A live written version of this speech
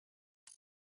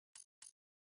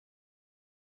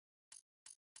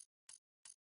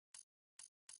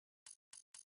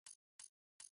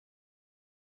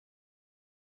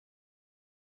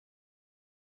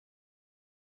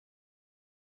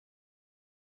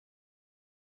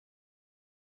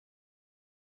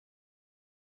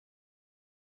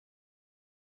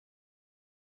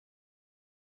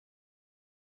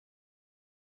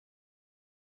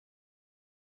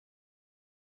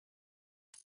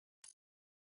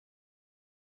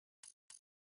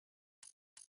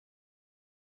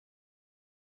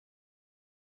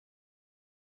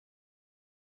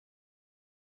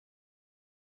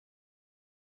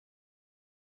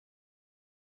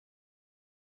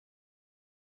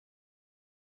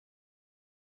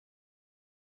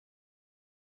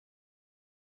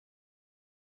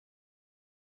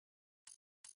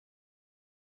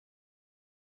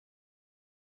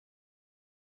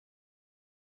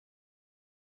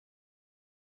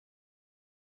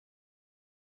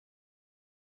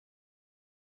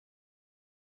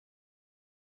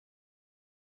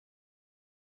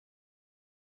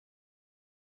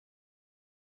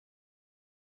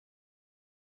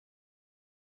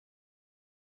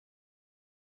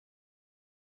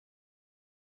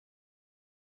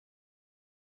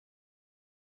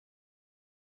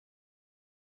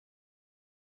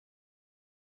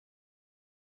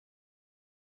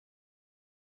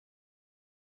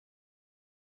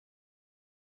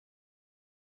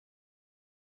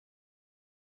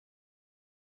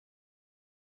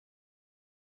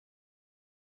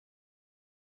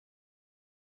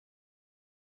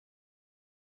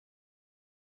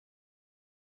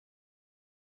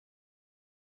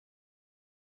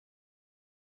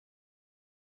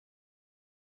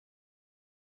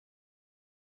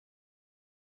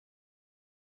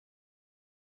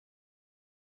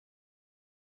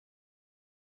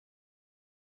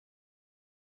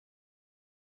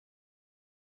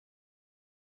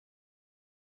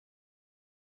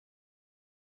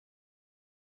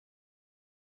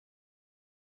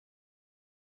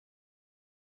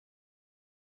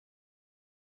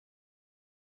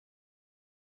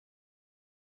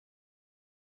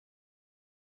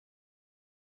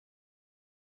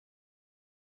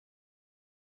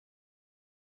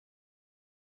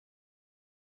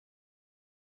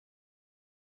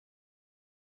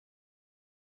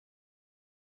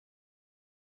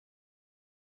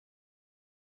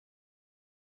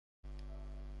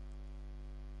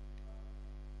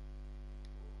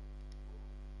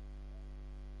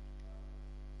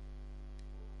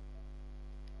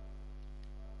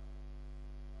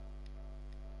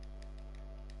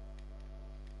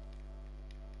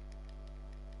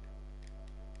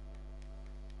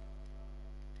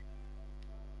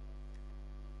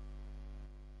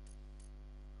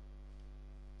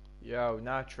Yo,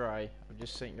 now try. I've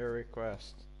just sent you a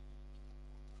request.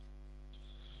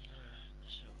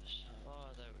 Oh,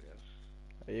 there we go.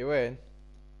 Are you in?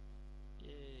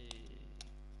 Yay.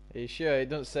 Are you sure? It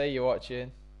doesn't say you're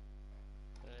watching.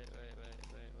 Wait.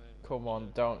 Come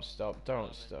on, don't stop,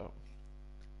 don't stop.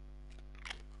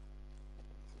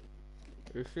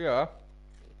 You sure?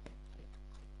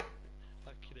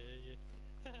 I can hear you.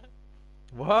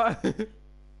 What? I can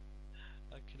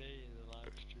hear you in the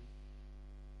live stream.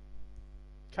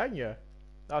 Can you?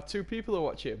 Ah, 2 people are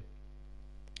watching.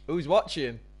 Who's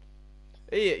watching?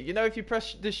 Here, you know if you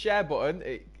press the share button,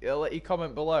 it'll let you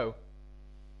comment below.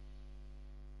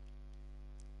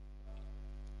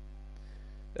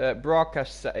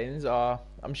 Broadcast settings are...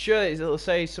 I'm sure it'll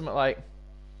say something like...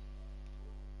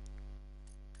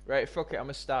 Right, fuck it, I'm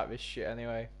gonna start this shit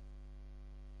anyway.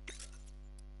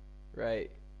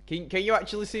 Right. Can you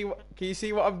actually see what... Can you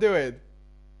see what I'm doing?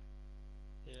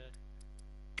 Yeah.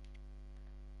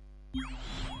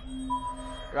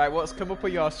 Right, what's come up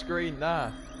on your screen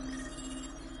now?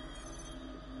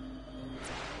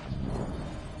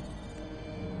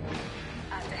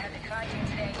 After heavy fighting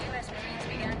today, U.S. Marines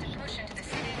began to push into the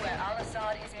city where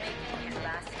al-Assad is making his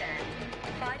last stand.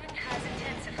 Fighting has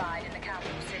intensified in the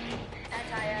capital city.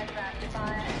 Anti-aircraft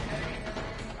fire and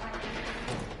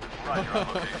Roger, on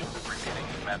location. Repeating,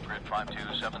 map grid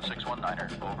 52761-er,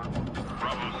 over.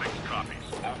 Bravo 6 copies,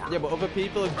 over. Yeah, but other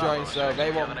people have joined, so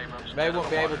they won't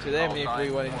be able to hear me if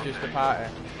we went in just a party.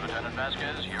 Lieutenant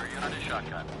Vasquez, your unit is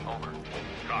shotgun, over.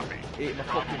 Copy. Eat my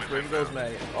fucking Pringles,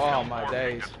 mate. Oh my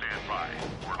days. Stand by.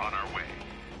 We're on our way.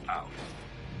 Out.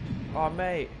 Oh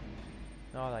mate.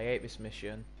 No, I hate this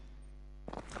mission.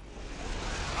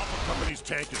 Alpha Company's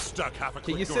tank is stuck half a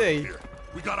Can you click north see? of here.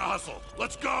 We gotta hustle.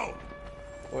 Let's go!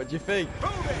 What do you think?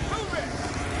 Move it! Move it!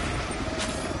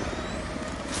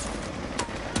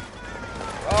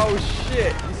 Oh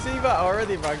shit! You see that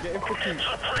already, man? Getting fucking...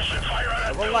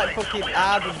 I'm on like fucking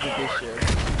Arden's edition.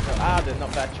 No, Arden, not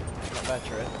veteran. Not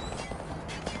veteran.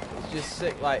 It's just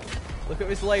sick, like... Look at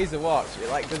this laser, watch. It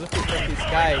like goes up in the fucking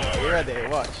sky. Are you ready?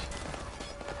 Watch.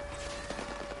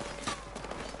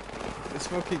 It's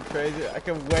fucking crazy. I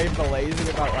can wave the laser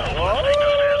about like... Whoa!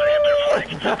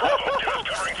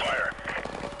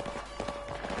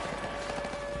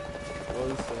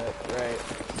 One sec.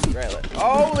 Right.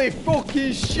 Holy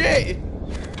fucking shit!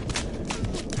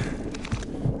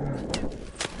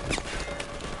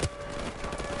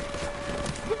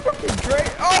 The fucking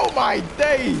great. Oh my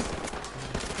days!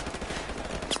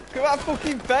 Look at that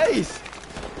fucking face!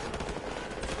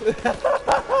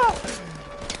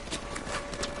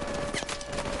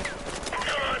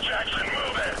 Come on, Jackson,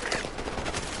 move it!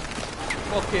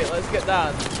 Fuck it, let's get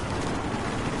down.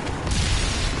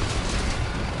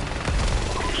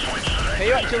 Can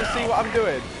you actually see what I'm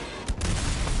doing?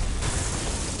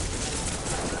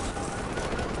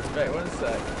 Right, one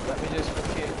sec. Let me just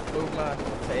fucking move my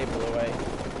table away.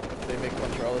 So my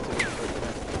controller to be quick.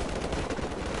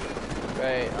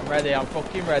 Right, I'm ready, I'm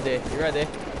fucking ready. You ready?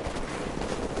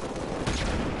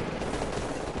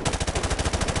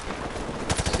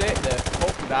 Sit the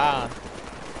fuck down.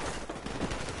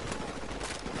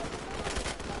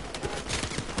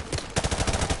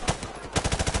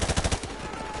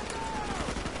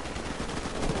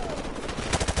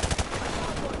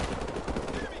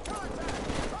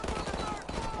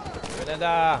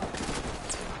 No!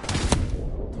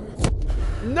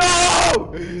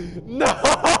 No!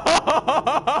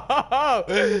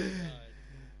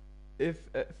 If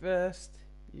at first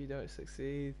you don't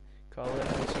succeed, call it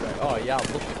airstrike. Oh yeah, I'll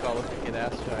look to call a fucking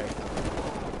airstrike.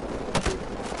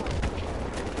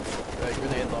 Right,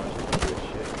 grenade launcher.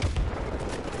 Shit.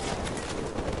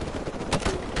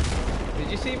 Did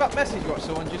you see that message what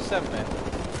someone just sent me?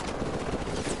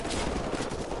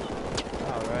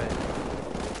 Alright.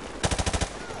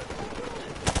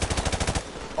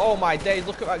 Oh my days,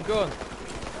 look at that gun.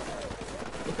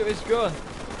 Look at this gun.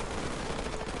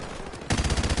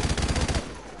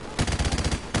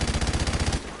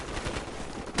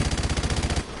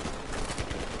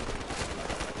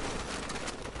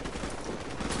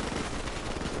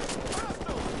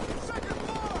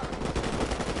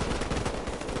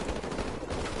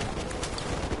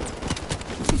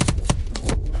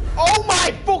 Oh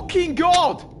my fucking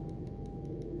god!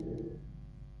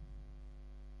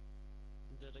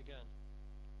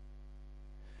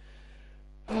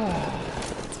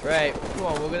 Right, come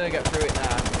on, we're gonna get through it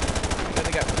now. We're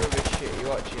gonna get through this shit, you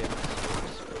watching?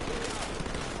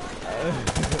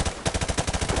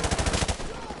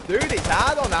 Dude, it's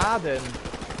hard on Arden.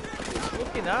 It's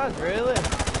fucking hard, really.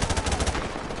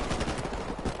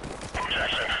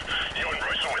 Jackson, you and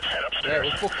Bruce are with head upstairs. Right,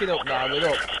 we're fucking up now, we're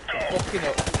up. We're fucking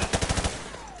up.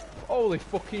 Holy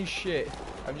fucking shit.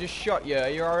 I've just shot you. Are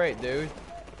you alright, dude?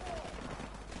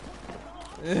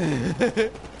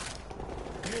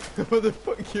 What the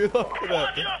fuck are you laughing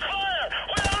at?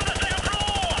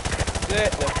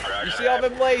 You see all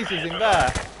them lasers in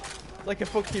there? Like a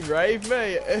fucking rave,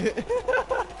 mate.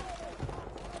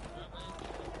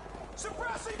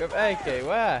 Grab AK,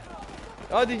 where?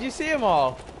 Oh, did you see them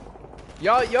all?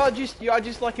 You're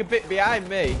just like a bit behind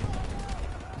me.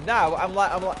 Now I'm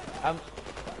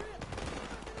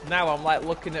like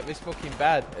looking at this fucking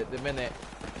bed at the minute.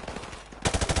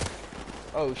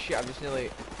 Oh shit! I've just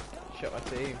nearly shot my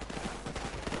team.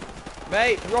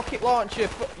 Mate, rocket launcher.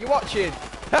 You watching?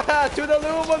 Haha, to the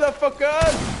loo,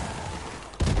 motherfuckers!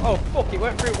 Oh fuck! It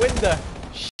went through window.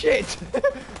 Shit!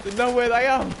 There's no way I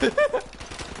am.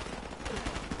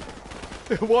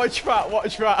 Watch that!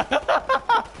 Watch that!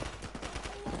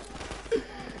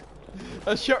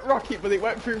 I shot rocket, but it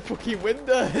went through fucking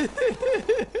window.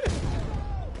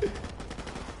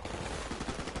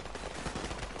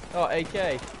 Oh,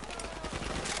 AK.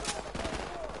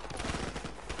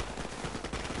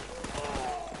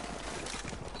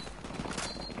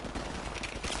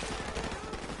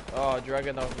 Oh,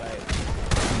 Dragonov, mate.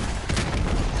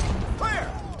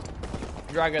 Clear!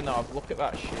 Dragonov, look at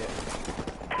that shit.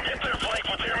 Get their flank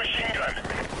with their machine gun.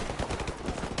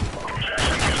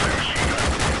 Jackson, use their machine gun.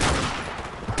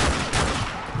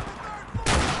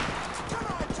 Come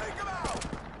on, take him out!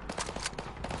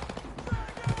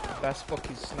 Best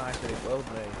fucking sniper in the world,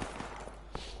 mate.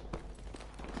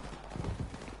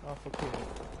 Oh, fucking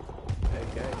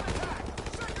AK.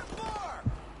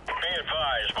 Be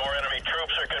advised, more enemy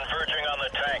troops are converging on the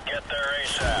tank. Get there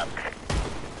ASAP.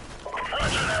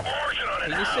 Roger that, we're working on it.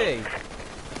 Can you see?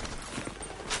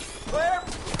 Clear!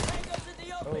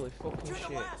 Holy fucking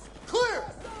shit. Clear!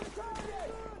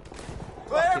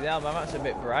 Fucking hell, man, that's a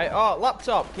bit bright. Oh,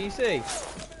 laptop, can you see?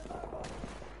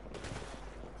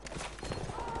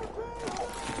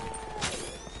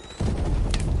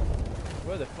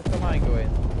 Where the fuck am I going?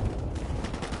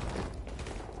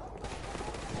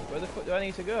 Where the fuck do I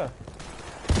need to go?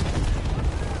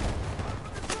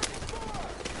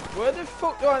 Where the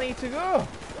fuck do I need to go?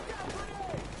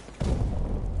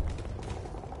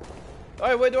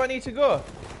 Alright, where do I need to go?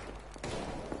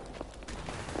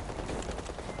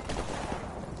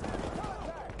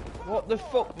 What the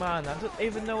fuck, man? I don't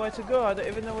even know where to go. I don't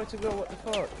even know where to go. What the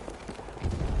fuck?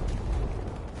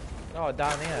 Oh,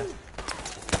 down here.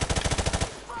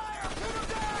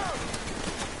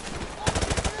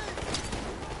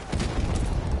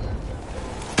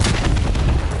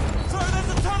 Sir, there's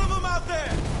a ton of them out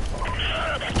there!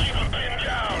 Shut up and keep them pinned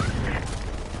down.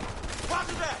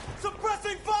 Roger that!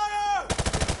 Suppressing fire!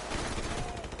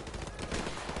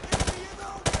 Enemy in the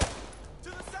open! To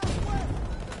the southwest!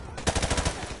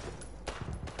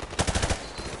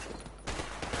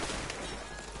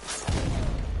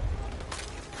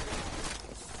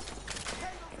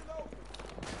 Tangles in the open!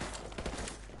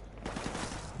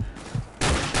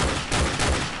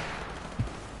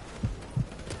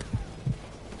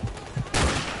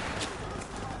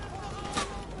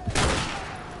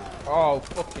 Oh,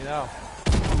 fucking hell.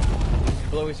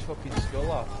 Blow his fucking skull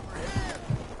off.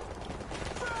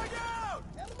 Frag out!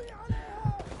 Enemy on the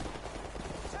hole!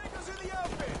 Tangles in the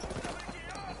open!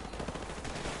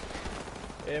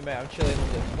 Yeah, mate, I'm chilling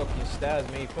under the fucking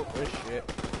stairs, me. Fuck this shit.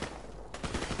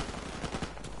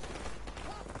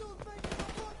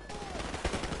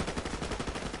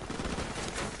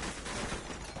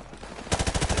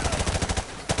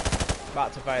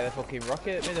 About to fire the fucking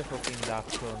rocket at me, the fucking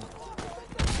daft cunt.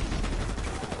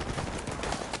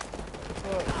 What the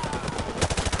fuck?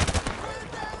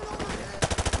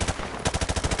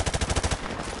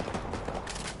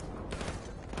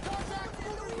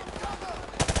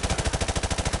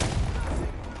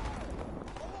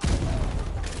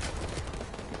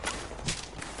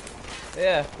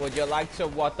 Yeah, would you like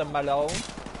some watermelon?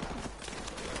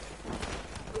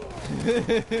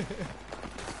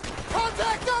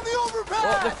 Contact on the overpass!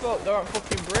 What the fuck? They're on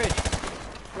fucking bridge.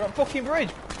 They're on fucking bridge.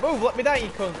 Move, let me down, you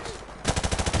cunts.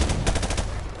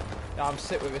 No, I'm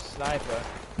sick with a sniper.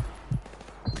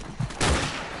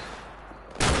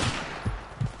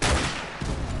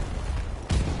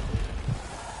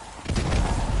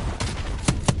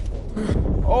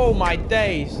 Oh my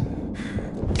days.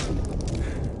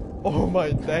 Oh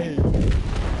my days.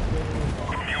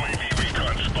 UAV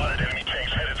recon spotted enemy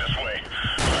tanks headed this way.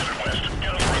 Private West, get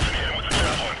on the roof and hit him with the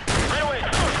javelin. Right away,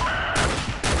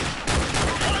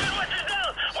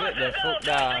 Sit the fuck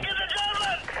down.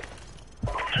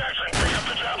 Jackson, pick up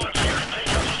the javelin so you can take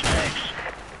out those tanks.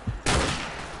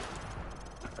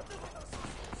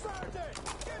 Sergeant!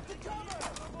 Get to cover!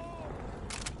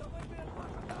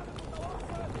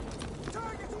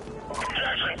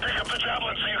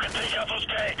 javelin so you can take out those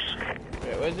tanks.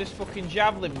 Wait, where's this fucking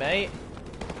javelin, mate?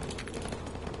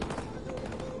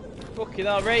 Fucking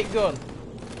hell, rate gun.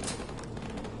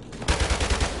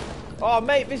 Oh,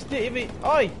 mate, this gun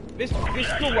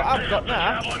what I've got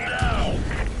now.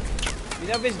 You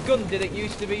know, this gun didn't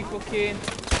used to be fucking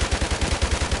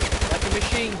like a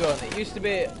machine gun. It used to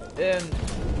be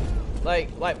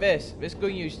like this. This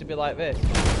gun used to be like this.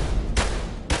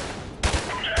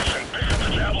 Jackson, pick up the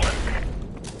javelin.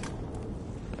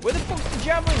 Where the fuck's the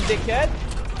javelin, dickhead?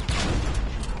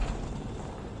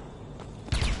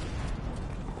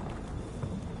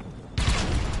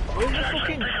 Where's the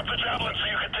fucking... Pick up the javelin so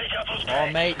you can take out those Oh,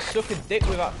 tanks. mate, suck a dick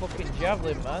with that fucking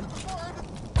javelin, man.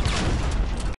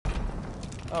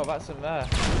 Oh, that's in there.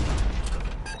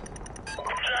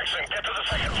 Jackson, get to the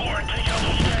second floor and take out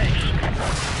those tanks.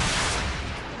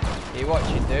 You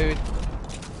watching, dude?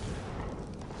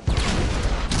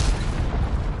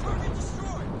 Target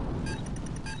destroyed.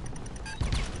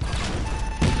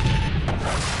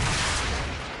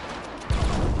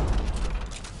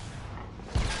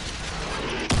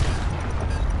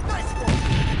 Nice one.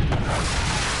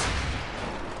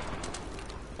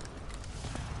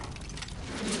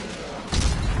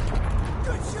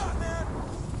 Good shot, man.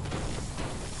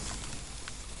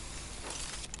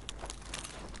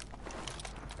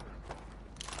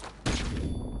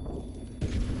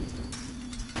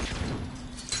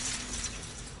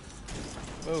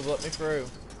 Move, let me through.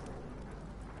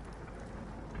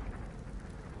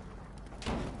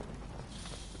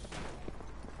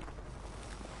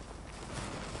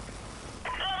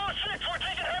 Bravo 6, we're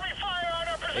taking heavy fire on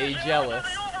our position. Are you jealous? The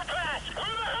overpass. Who the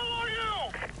hell are you?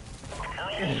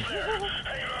 We're almost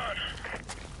there. Hang on.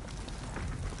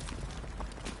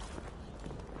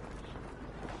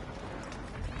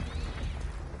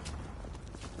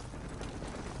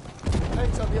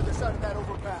 Tanks on the other side of that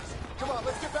overpass. Come on,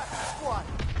 let's get back to the squad.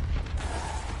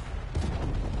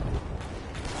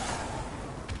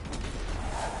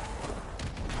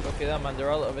 Look at that, man.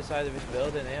 They're all over the side of this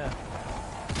building here.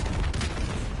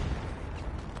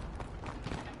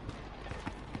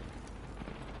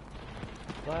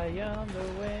 Fly on the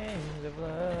wings of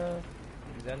love.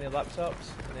 Is there any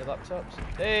laptops? Any laptops?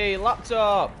 Hey,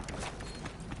 laptop!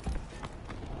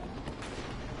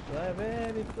 Fly,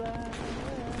 baby, fly.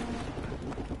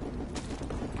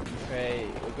 Okay,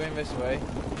 we're going this way.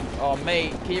 Oh,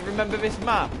 mate, can you remember this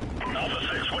map? Alpha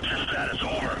 6, what's your status?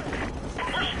 Over.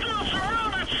 We're still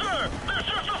surrounded, sir. There's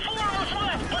just the 4 of us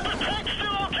left, but the tank's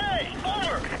still okay.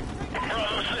 Over.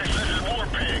 Bravo 6, this is War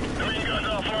Pig. The main gun's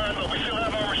offline, but we still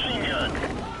have our machine gun.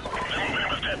 Move in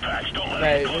with jetpacks. Don't let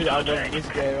Mate, them I close to love the tank. this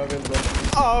game. I've been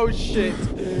loving. Oh shit!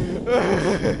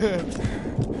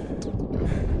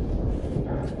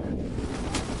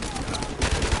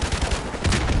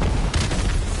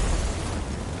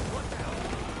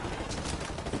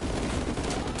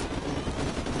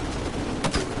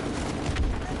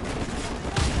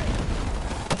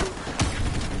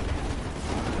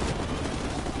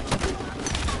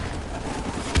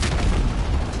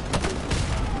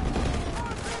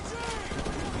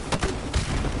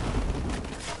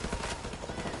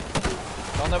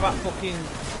 None of that fucking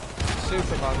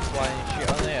Superman flying shit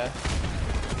on here.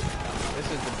 This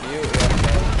is the beauty of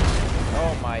it.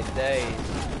 Oh my days.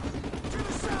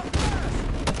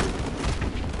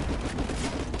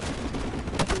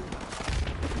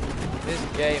 This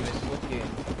game is fucking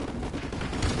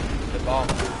the bomb.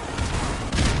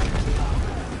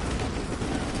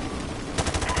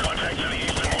 Contact to the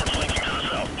east and more flanking to the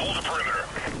south. Hold the perimeter.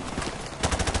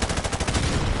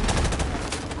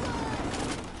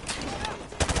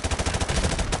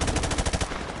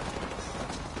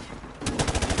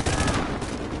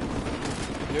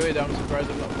 Dude, I'm surprised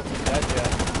I'm not fucking dead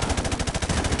yet.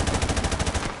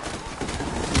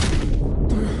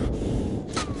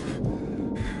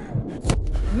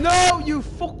 No, you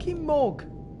fucking mug!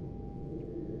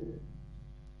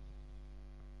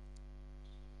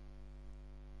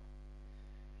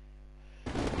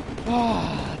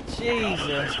 Oh,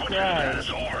 Jesus Christ.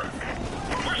 Over.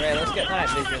 Right, let's get night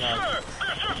vision on.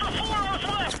 There's just the 4 of us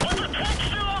left, but the tank's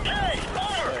still okay.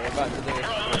 Over. Right, we're about to do this.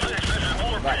 Bravo 6, this is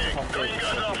War Back Pig. to The main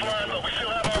gun's offline, but we still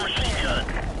have our machine gun.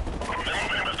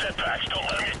 Move in with jetpacks. Don't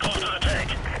let them get close to the tank.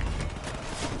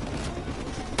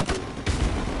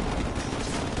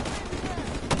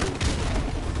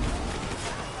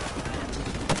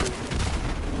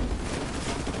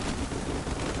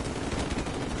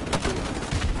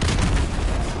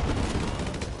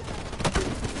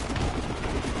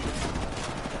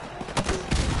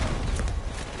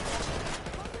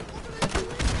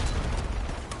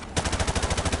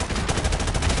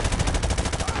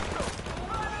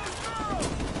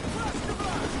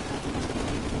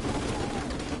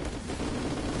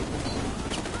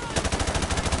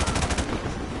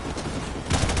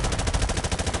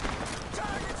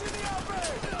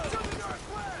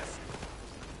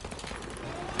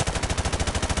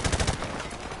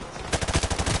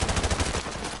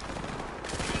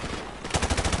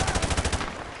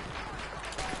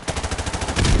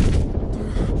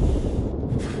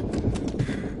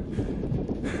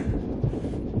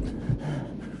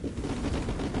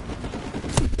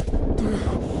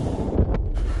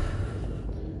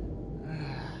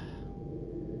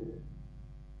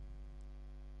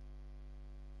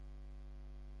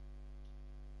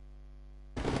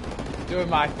 Doing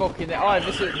my fucking... Oh, do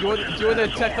you want to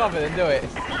take over and do it? We're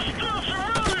still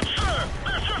surrounded, sir!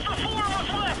 There's just the 4 of us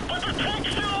left, but the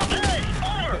tank's still okay!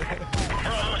 Over!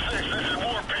 Bravo 6, this is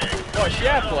Warpig. What,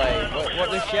 share play? What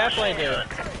does share play do?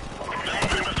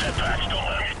 Moving with jetpacks, don't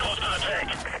let them get close to the tank.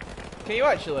 Can you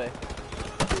actually?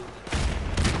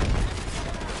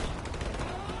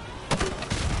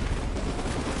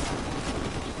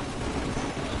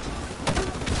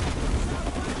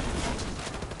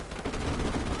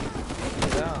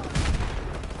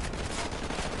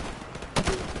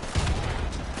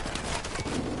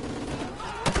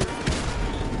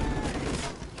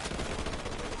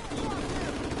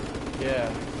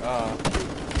 Yeah.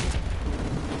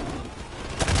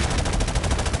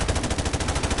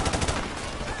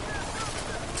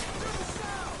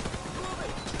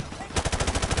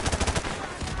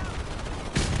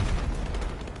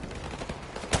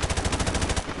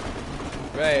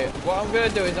 Right, what I'm gonna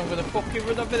do is I'm gonna fucking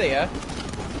run over there.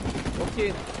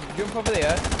 Fucking jump over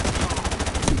there.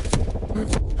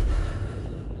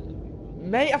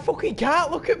 Mate, I fucking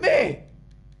can't, look at me!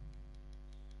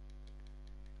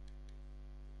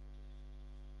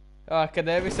 Oh, I can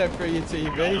hear me send through your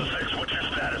TV. What's your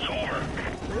status? Over.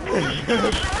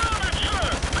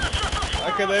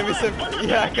 I can hear me send...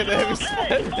 Yeah, I can hear me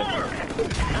send. Bravo 6, this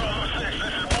is Warpig.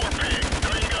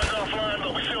 Green gun's offline,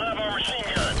 but we still have our machine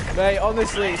gun. Mate,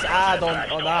 honestly, it's hard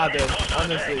on Arden.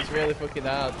 Honestly, it's really fucking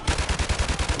hard.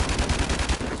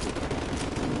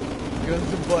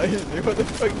 Guns and blazing. What the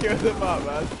fuck are you on about,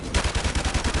 man?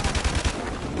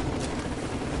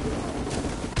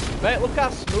 Mate, look how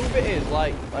smooth it is.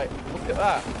 Like, look at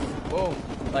that. Whoa.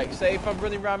 Like, say if I'm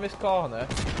running around this corner.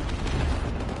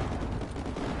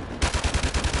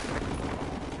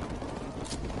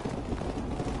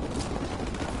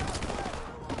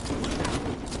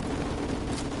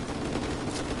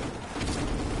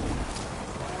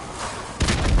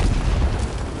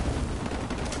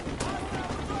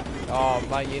 Oh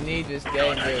man, you need this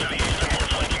game, dude.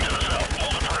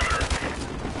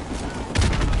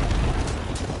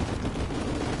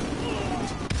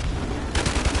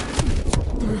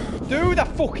 Dude, I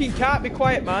fucking can't be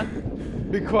quiet, man.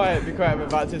 Be quiet, I'm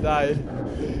about to die.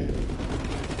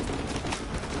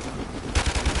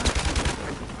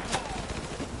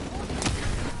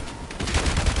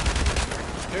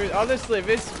 Dude, honestly,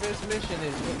 this mission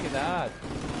is fucking hard.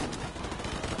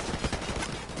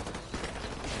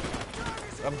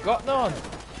 I've got none.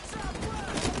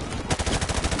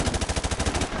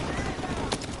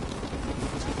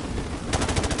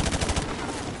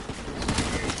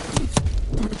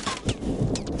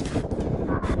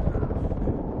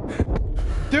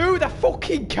 Dude, I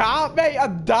fucking can't, mate. I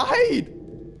died.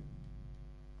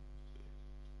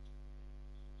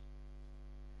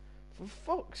 For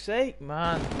fuck's sake,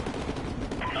 man.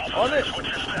 Honest,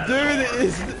 dude,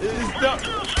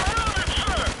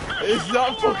 it's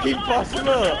not fucking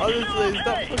possible. Honestly, it's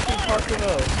not fucking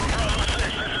possible.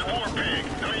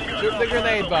 Shoot the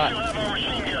grenade back.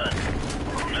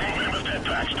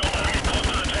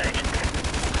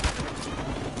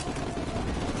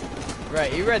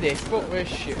 Right, you ready? Fuck this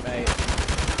shit, mate.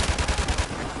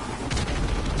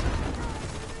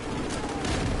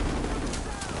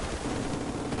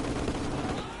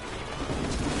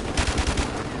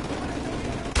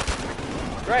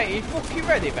 Right, you fucking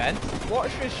ready, man?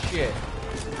 Watch this shit.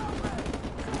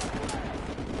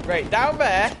 Right, down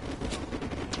there.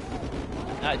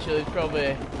 Actually, it's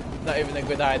probably not even a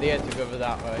good idea to go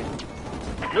that way.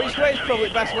 Which way is probably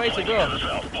the best way to go?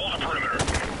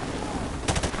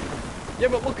 Yeah,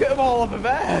 but look at them all over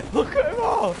there. Look at them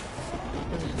all.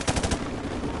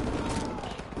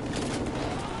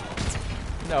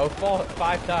 No,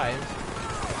 5 times.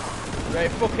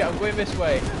 Right, fuck it, I'm going this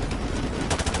way.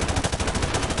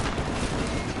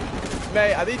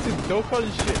 Mate, I need to duck on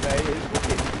shit, mate. It's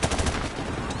fucking...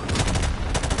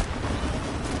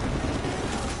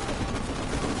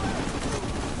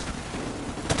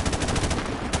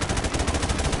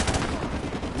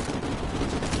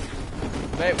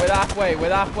 Mate, we're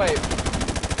halfway.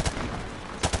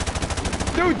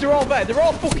 Dude, they're all there. They're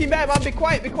all fucking there, man. Be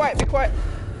quiet. Dude,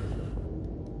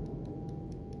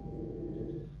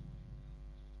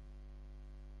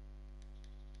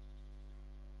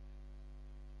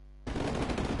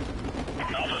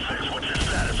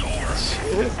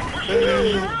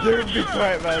 be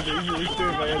quiet, man. He's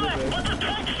doing my anything.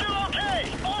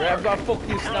 Right, I've got a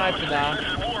fucking sniper now.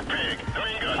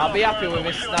 I'll be happy with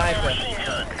this sniper.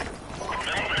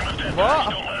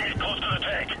 What?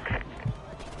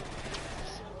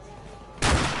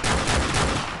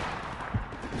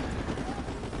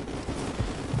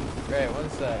 Great, one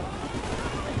sec.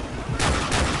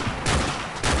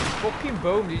 Fucking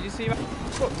boom, did you see that?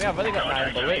 Fuck me, I've only got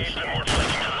 9 bullets. East and we're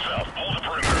flanking to the south. Hold the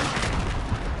perimeter.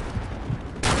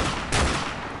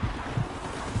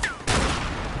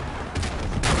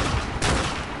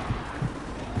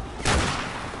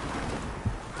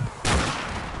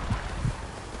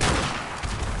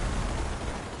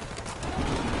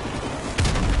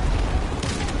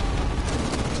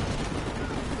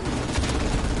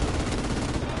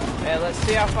 Hey, let's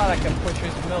see how far I can push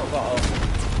this milk bottle.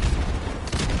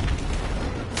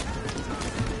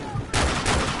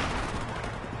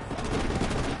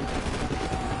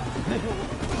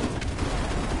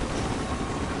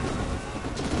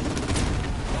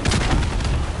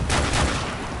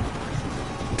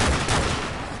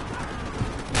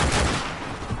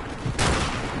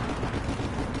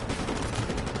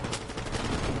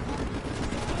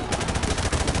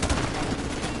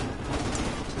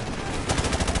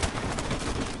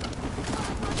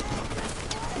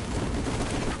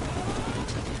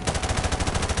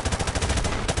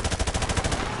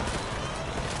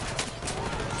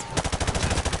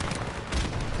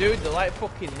 Dude, they're like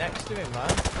fucking next to him, man.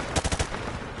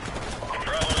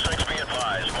 Bravo 6, be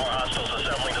advised. More hostiles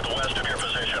assembling to the west of your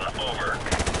position. Over.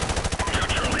 Two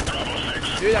Charlie, Bravo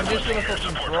 6. Dude, I'm just gonna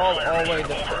fucking crawl all the way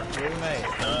the fuck through, mate.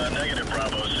 Negative,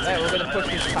 Bravo 6. Hey, we're gonna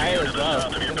push this tire as well.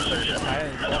 We're gonna push this tire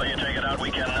as well. Until you take it out, we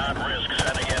cannot risk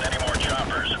sending in any more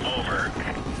choppers. Over.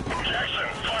 Jackson,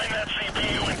 find that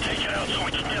CPU and take it out so we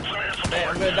can get some air support. Hey,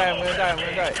 I'm gonna die, I'm gonna die, I'm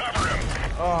gonna die. Cover him.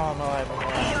 Oh, I'm alive, I'm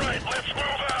alive. Alright, let's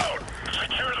move out.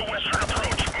 Secure the western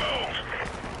approach. Move.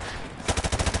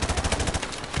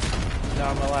 No,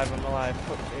 I'm alive, I'm alive.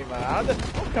 Fuck me, man. How the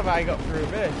fuck have I got through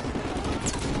this?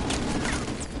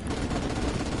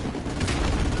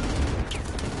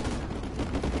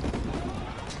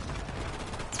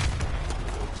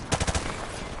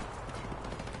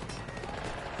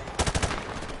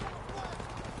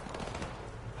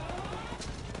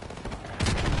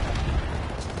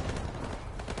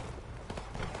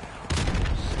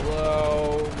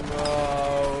 Slow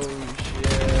motion.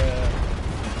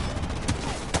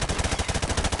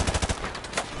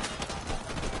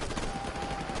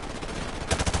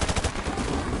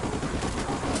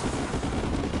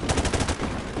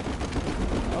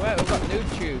 Alright, we've got new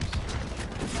tubes.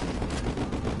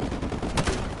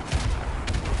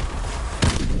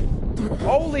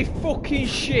 Holy fucking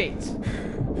shit!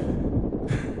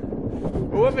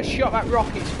 Whoever shot that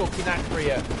rocket's fucking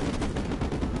accurate.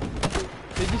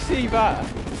 Did you see that?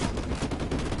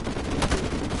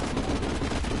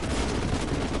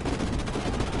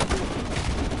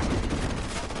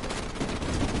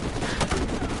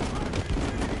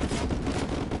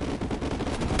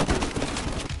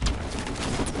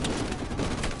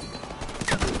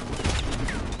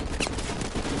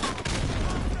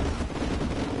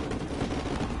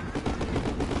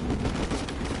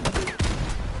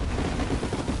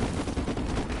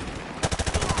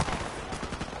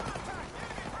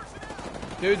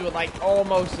 Dude, we're like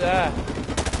almost there.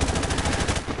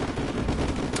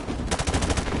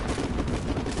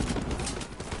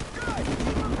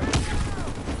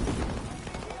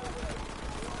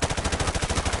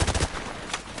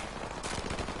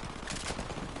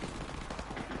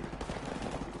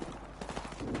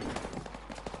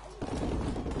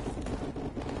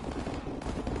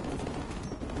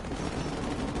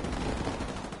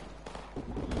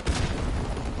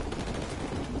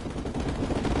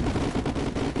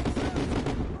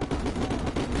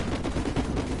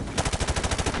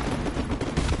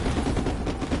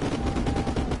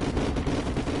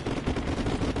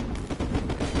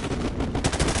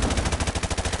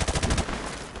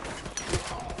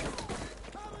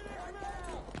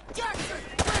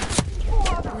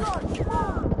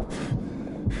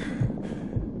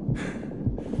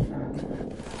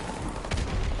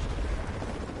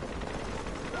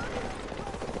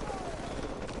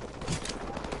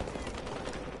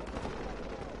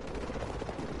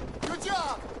 Good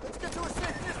job! Let's get to a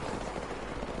safe distance.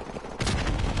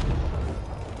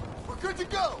 We're good to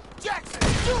go! Jackson,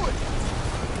 do it!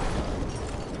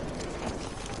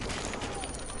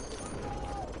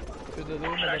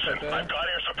 Jackson, I've got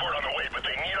air support on the way, but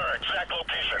they need our exact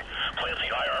location. Plant the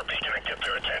IR beacon and get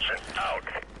their attention. Out.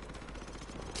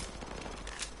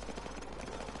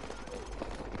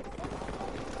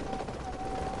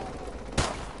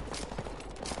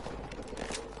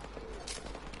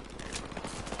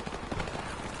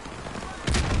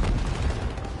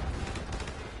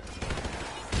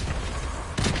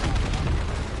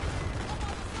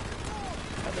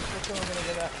 How the fuck am I gonna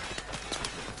get that?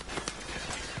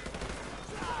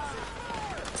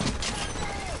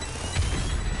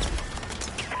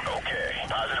 Okay,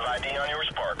 positive ID on your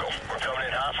Sparkle. We're coming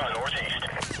in hot from the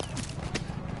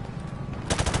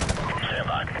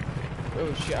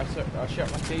Oh shit, I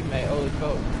shot my teammate, holy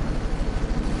fuck.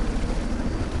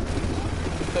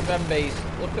 Look at them bees.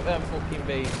 Look at them fucking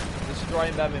bees.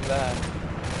 Destroying them in there.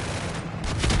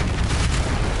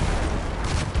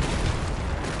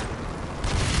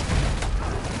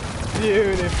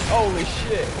 Beautiful. Holy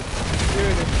shit.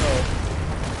 Beautiful.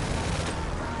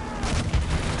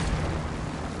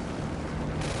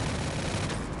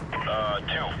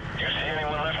 Two. You see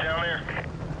anyone left down there?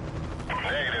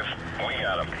 Negative. We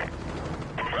got them.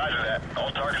 Roger that.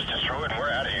 All targets destroyed and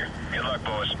we're out of here. Good luck,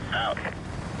 boys. Out.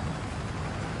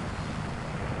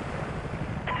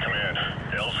 Command,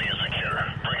 LZ is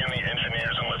secure. Bring in the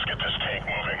engineers and let's get this tank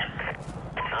moving.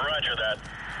 Roger that.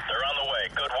 They're on the way.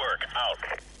 Good work. Out.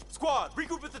 Squad,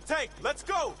 regroup at the tank. Let's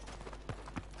go.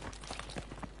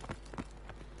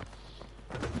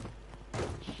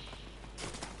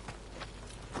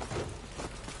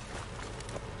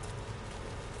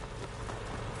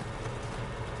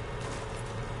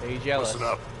 Are you jealous? Listen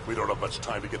up. We don't have much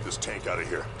time to get this tank out of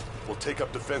here. We'll take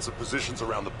up defensive positions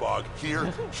around the bog,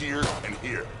 here, here, and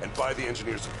here, and buy the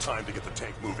engineers some time to get the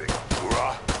tank moving.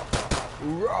 Hoorah!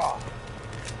 Hoorah!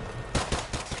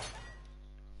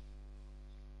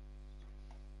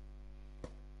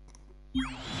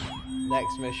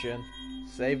 Next mission.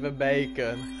 Save a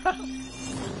bacon.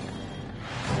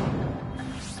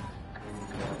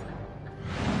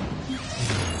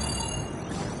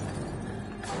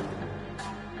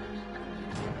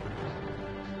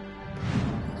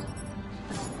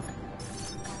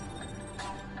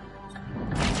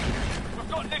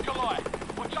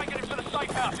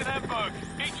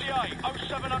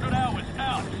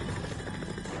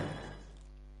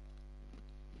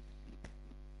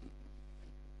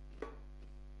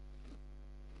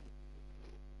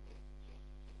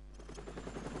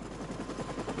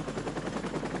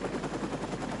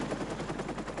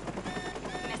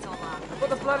 What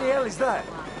the bloody hell is that?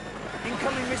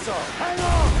 Incoming missile. Hang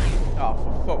on! Oh,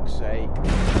 for fuck's sake.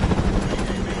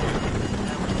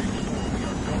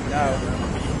 No.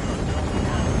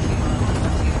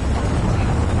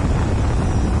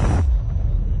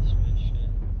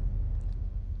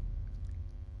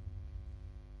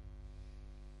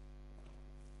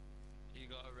 You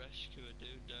gotta rescue a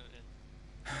dude, don't you?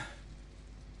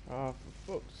 Oh,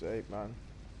 for fuck's sake, man.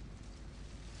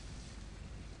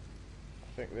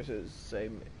 I think this is the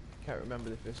same. Can't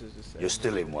remember if this is the same. You're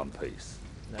still in one piece.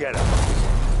 No. Get up.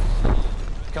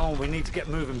 Come on, we need to get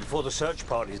moving before the search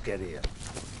parties get here.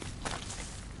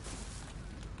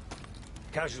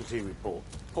 Casualty report.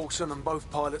 Paulson and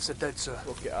both pilots are dead, sir.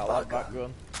 Look at that back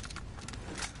gun.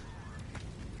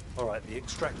 All right, the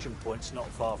extraction point's not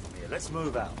far from here. Let's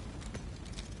move out.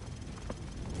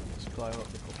 Let's climb up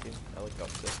the fucking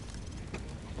helicopter.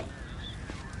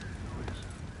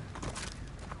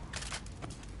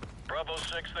 Bravo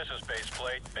 6, this is base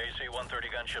plate.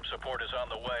 AC-130 gunship support is on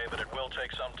the way, but it will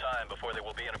take some time before they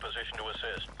will be in a position to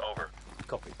assist. Over.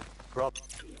 Copy. Bravo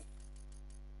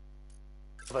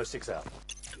 6 out.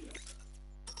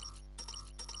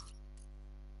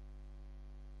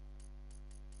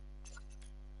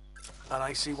 An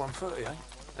AC-130, eh?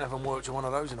 Haven't worked on one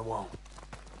of those in a while.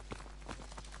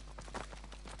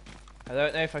 I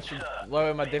don't know if I should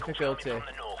lower my difficulty.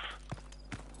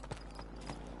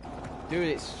 Dude,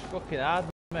 it's fucking hard,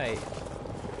 mate.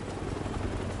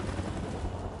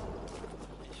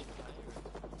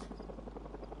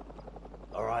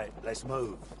 All right, let's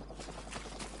move.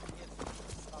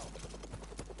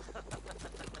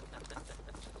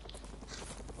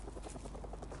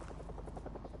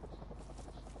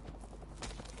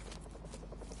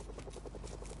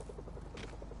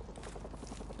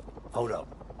 Hold up,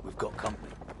 we've got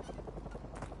company.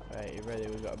 Right, you ready?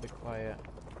 We've got to be quiet.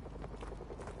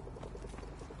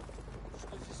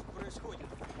 Что здесь происходит?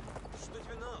 Что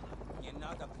тебе надо? Не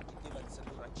надо прикидываться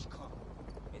дурачком.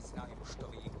 Мы знаем, что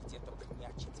вы где-то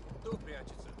прячете. Кто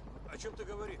прячется? О чем ты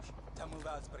говоришь? Там у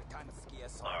вас британские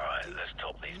солдаты. Alright, let's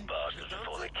top these bastards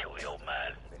before they kill the old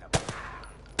man.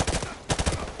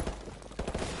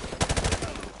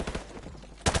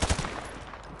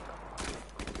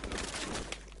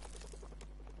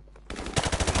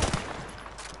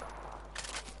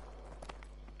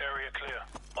 Area clear.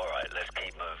 Alright, let's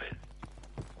keep moving.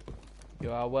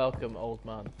 You are welcome, old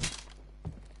man.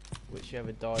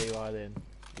 Whichever door you are in,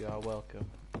 you are welcome.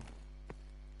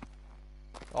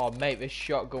 Oh, mate, this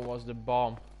shotgun was the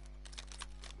bomb.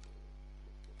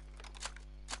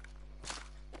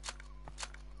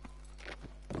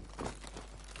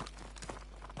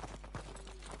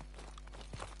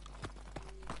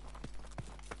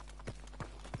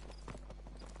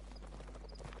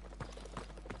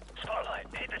 Spotlight,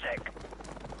 hit the deck.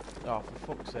 Oh,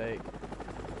 for fuck's sake.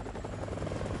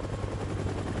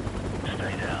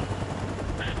 Stay down.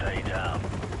 Stay down.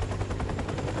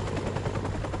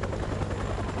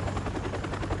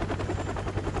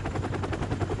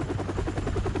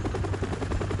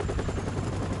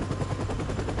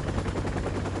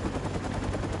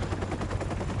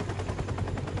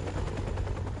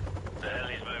 The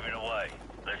heli's moving away.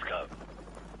 Let's go.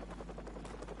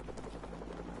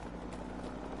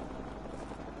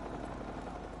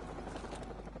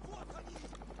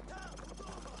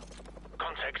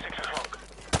 Contact 6 o'clock.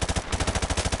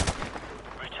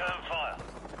 Return fire.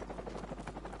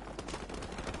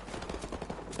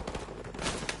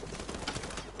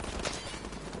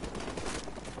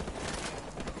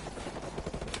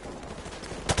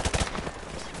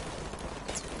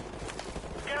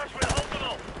 Garrison, hold them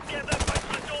all. Get that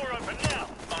basement door open now.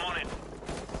 I'm on it.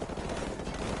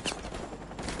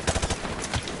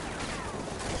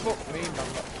 Fuck me, man.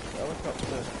 That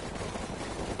helicopter.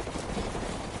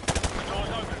 The door's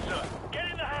open, sir. Get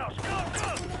in the house. Go, go!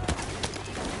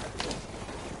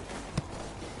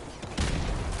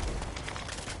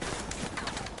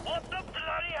 What the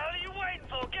bloody hell are you waiting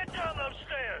for? Get down those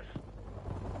stairs.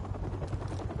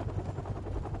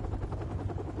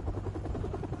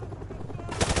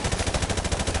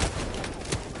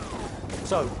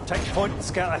 So, take point and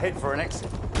scout ahead for an exit.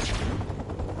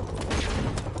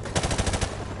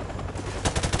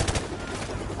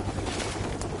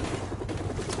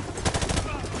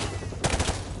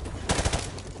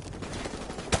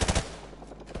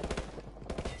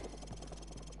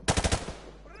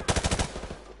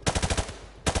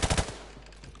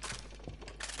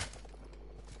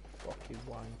 Fucking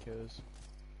wankers.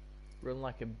 Run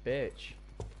like a bitch.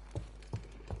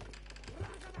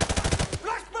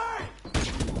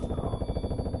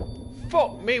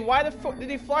 Fuck me, why the fuck did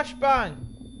he flashbang?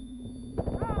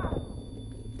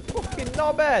 Fucking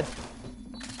knobhead!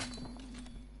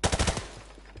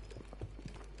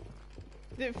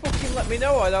 Didn't fucking let me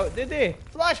know I don't, did he?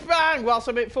 Flashbang whilst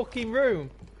I'm in fucking room.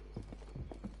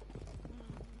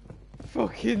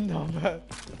 Fucking knobhead.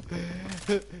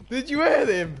 Did you hear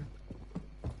him?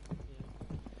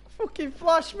 Fucking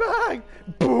flashbang!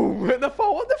 Boom! At the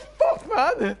phone, what the fuck,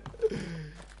 man?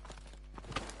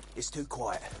 It's too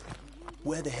quiet.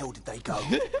 Where the hell did they go?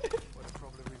 Well,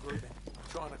 probably regrouping.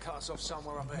 Trying to cut us off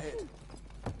somewhere up ahead.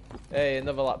 Hey,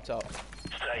 another laptop.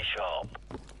 Stay sharp.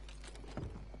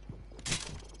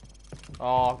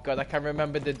 Oh god, I can't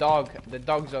remember the dog. The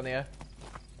dog's on here.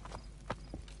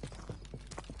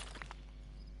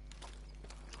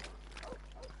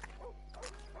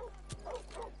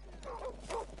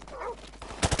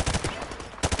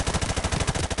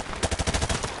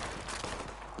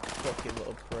 Fucking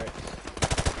little pricks.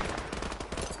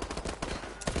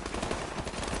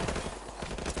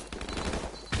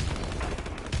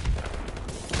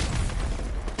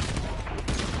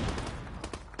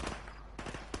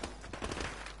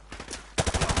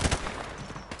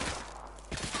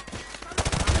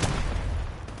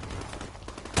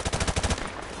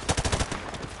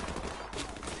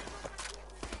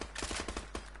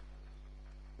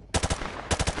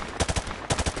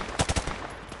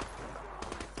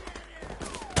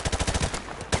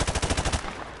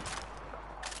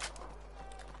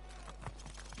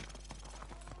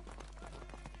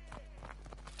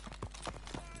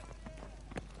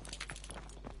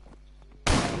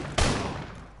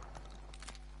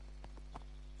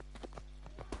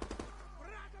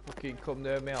 Fucking come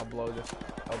near me, I'll blow the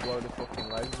fucking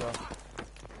legs off.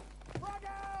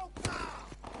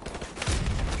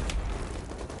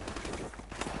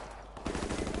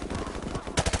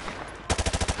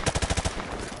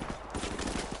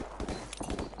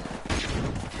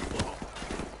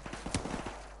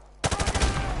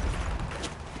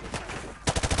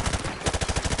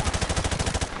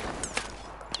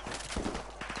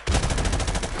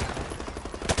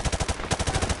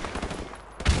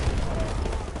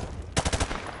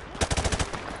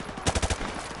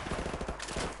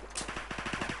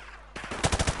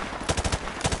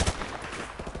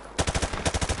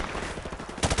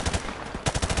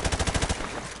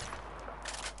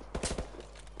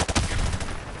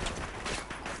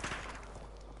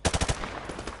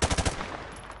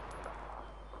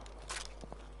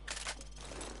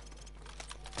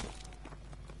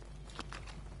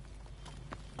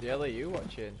 The hell are you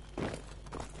watching?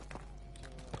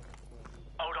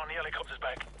 Hold on, the helicopter's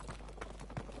back.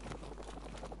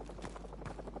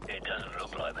 It doesn't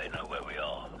look like they know where we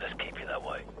are. Let's keep it that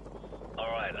way.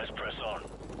 Alright, let's press on.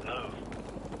 Move.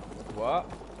 What?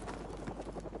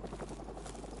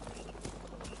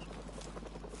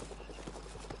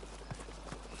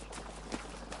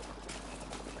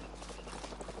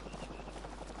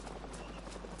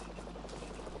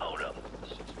 Hold up.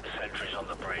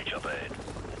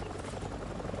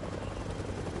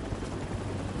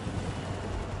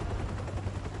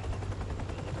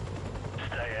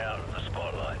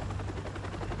 spotlight.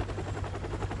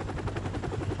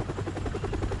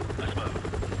 Let's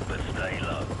move, but stay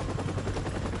low.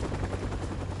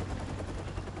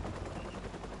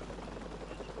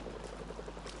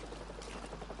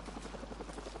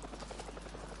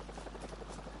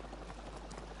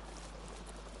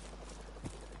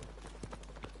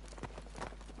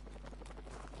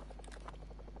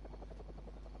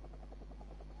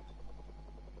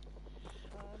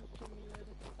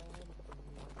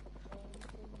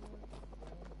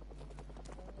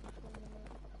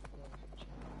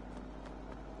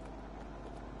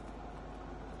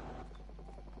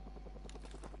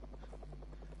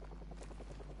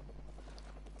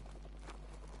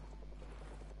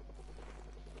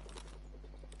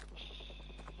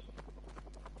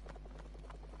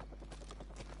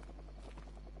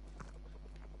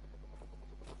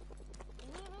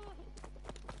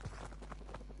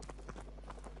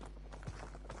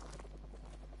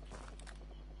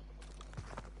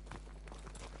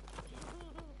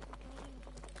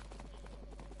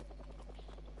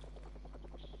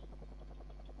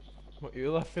 What are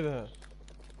you laughing at?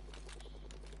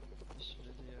 This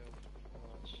video,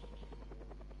 watch.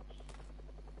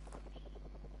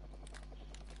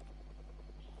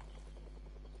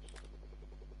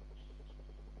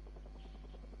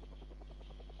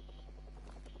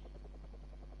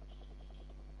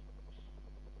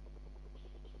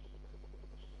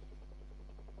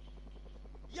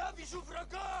 Я вижу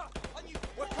врага! Они...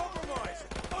 We're compromised!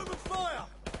 Open fire!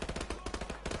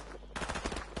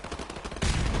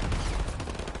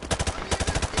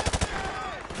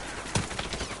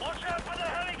 Watch out for the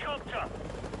helicopter!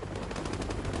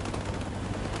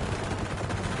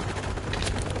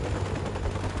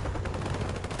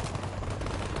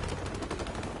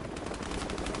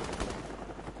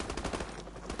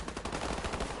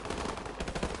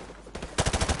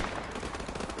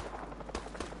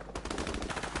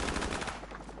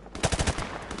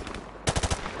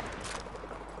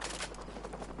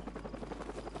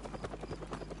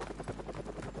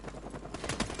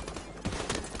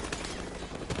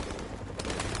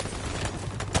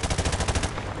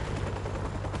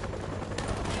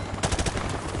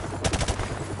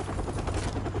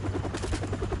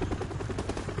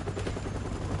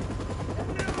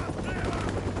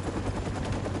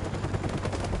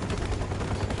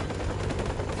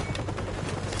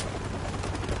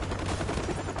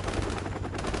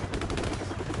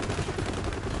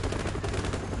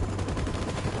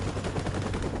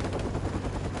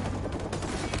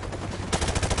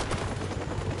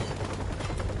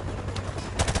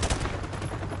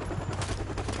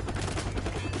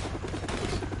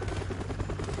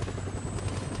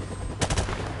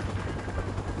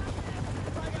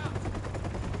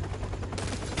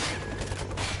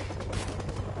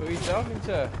 Who are you talking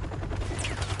to?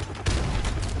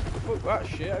 Fuck that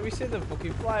shit, have you seen them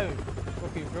fucking flying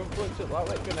fucking front flips up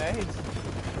like grenades?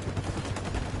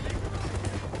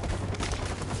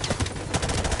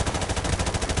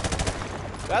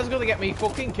 That's gonna get me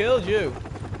fucking killed, you!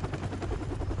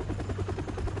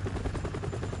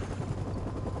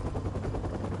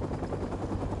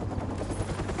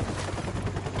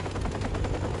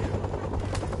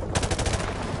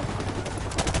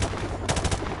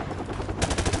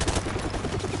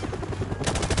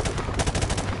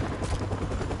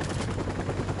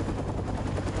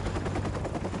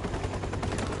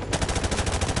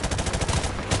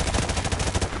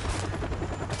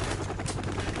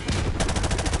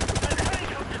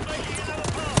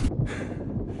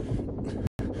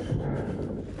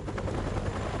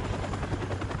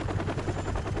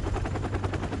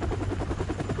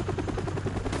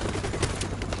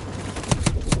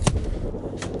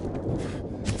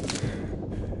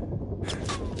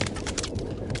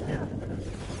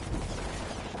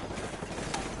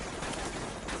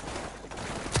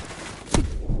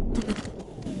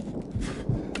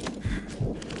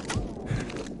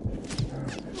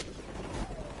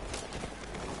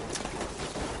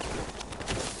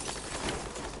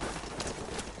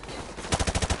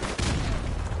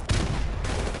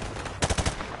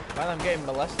 Man, I'm getting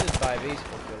molested by these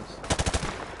fuckers.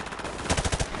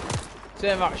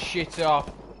 Turn that shit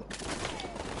off.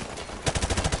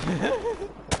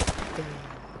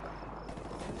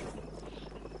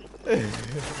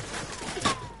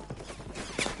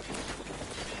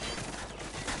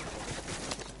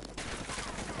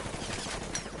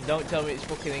 Don't tell me it's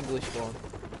fucking English one.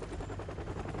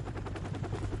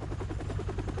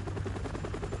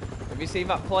 Have you seen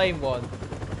that plane one?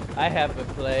 I have a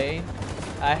plane.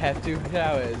 I have 2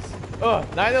 towers. Oh,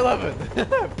 9/11.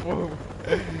 Boom.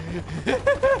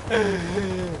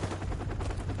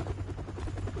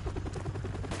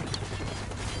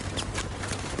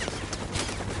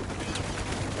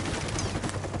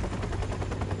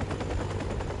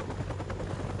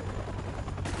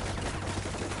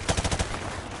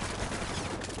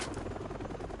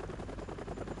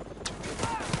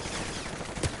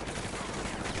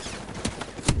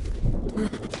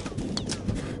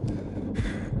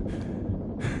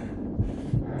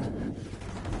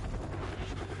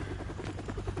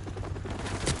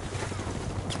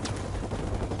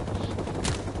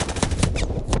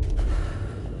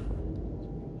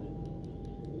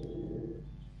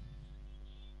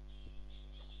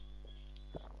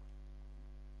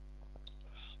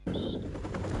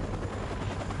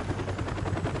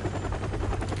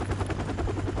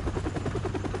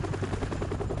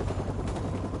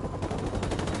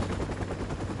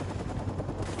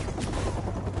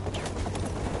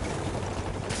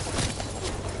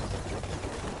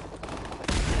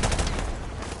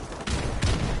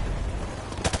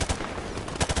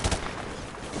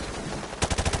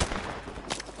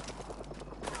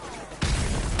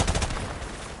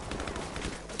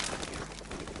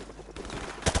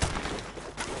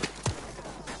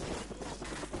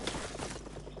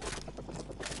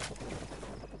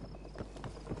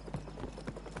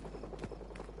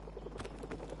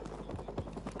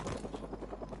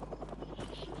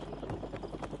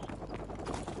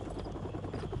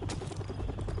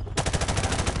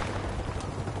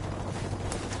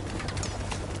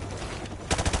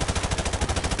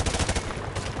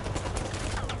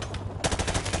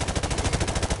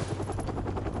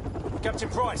 Captain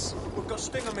Price, we've got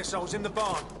Stinger missiles in the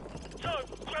barn. So,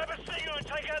 grab a Stinger and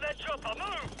take out that chopper.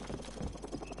 Move!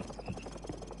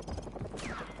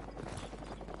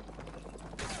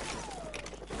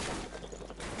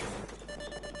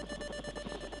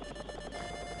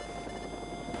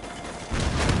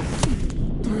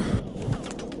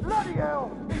 Bloody hell!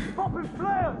 He's popping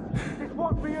flares! This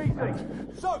won't be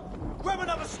easy. So, grab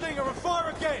another Stinger and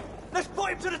fire again. Let's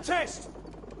put him to the test.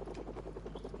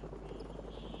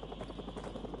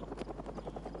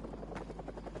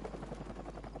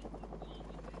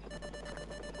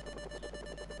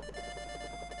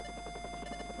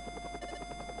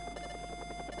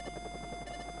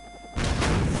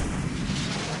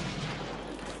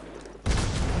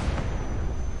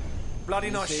 Bloody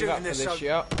nice shooting this, so...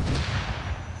 Yeah.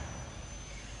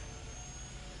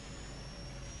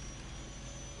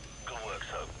 Good work,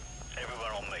 so.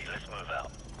 Everyone on me, let's move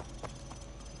out.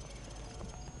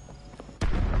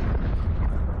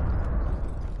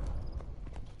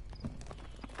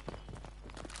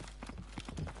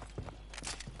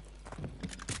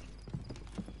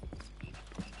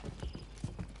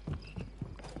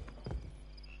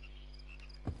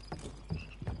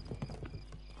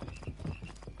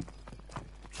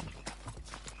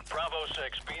 Bravo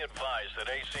 6, be advised that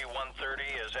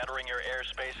AC-130 is entering your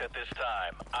airspace at this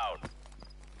time. Out.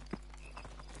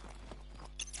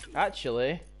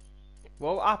 Actually,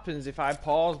 what happens if I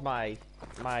pause my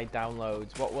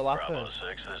downloads? What will happen? Bravo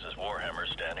 6, this is Warhammer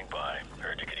standing by.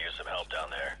 Heard you could use some help down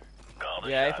there. Call the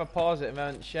Yeah, shot. if I pause it, it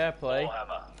won't share play.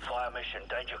 Warhammer, fire mission,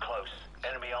 danger close.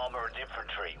 Enemy armor and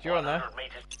infantry. Do you want that? 100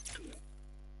 meters.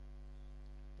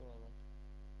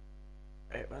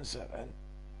 Wait 1 second.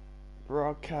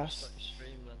 Broadcast. Stop the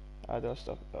stream then. I don't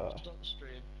stop. Stop the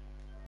stream.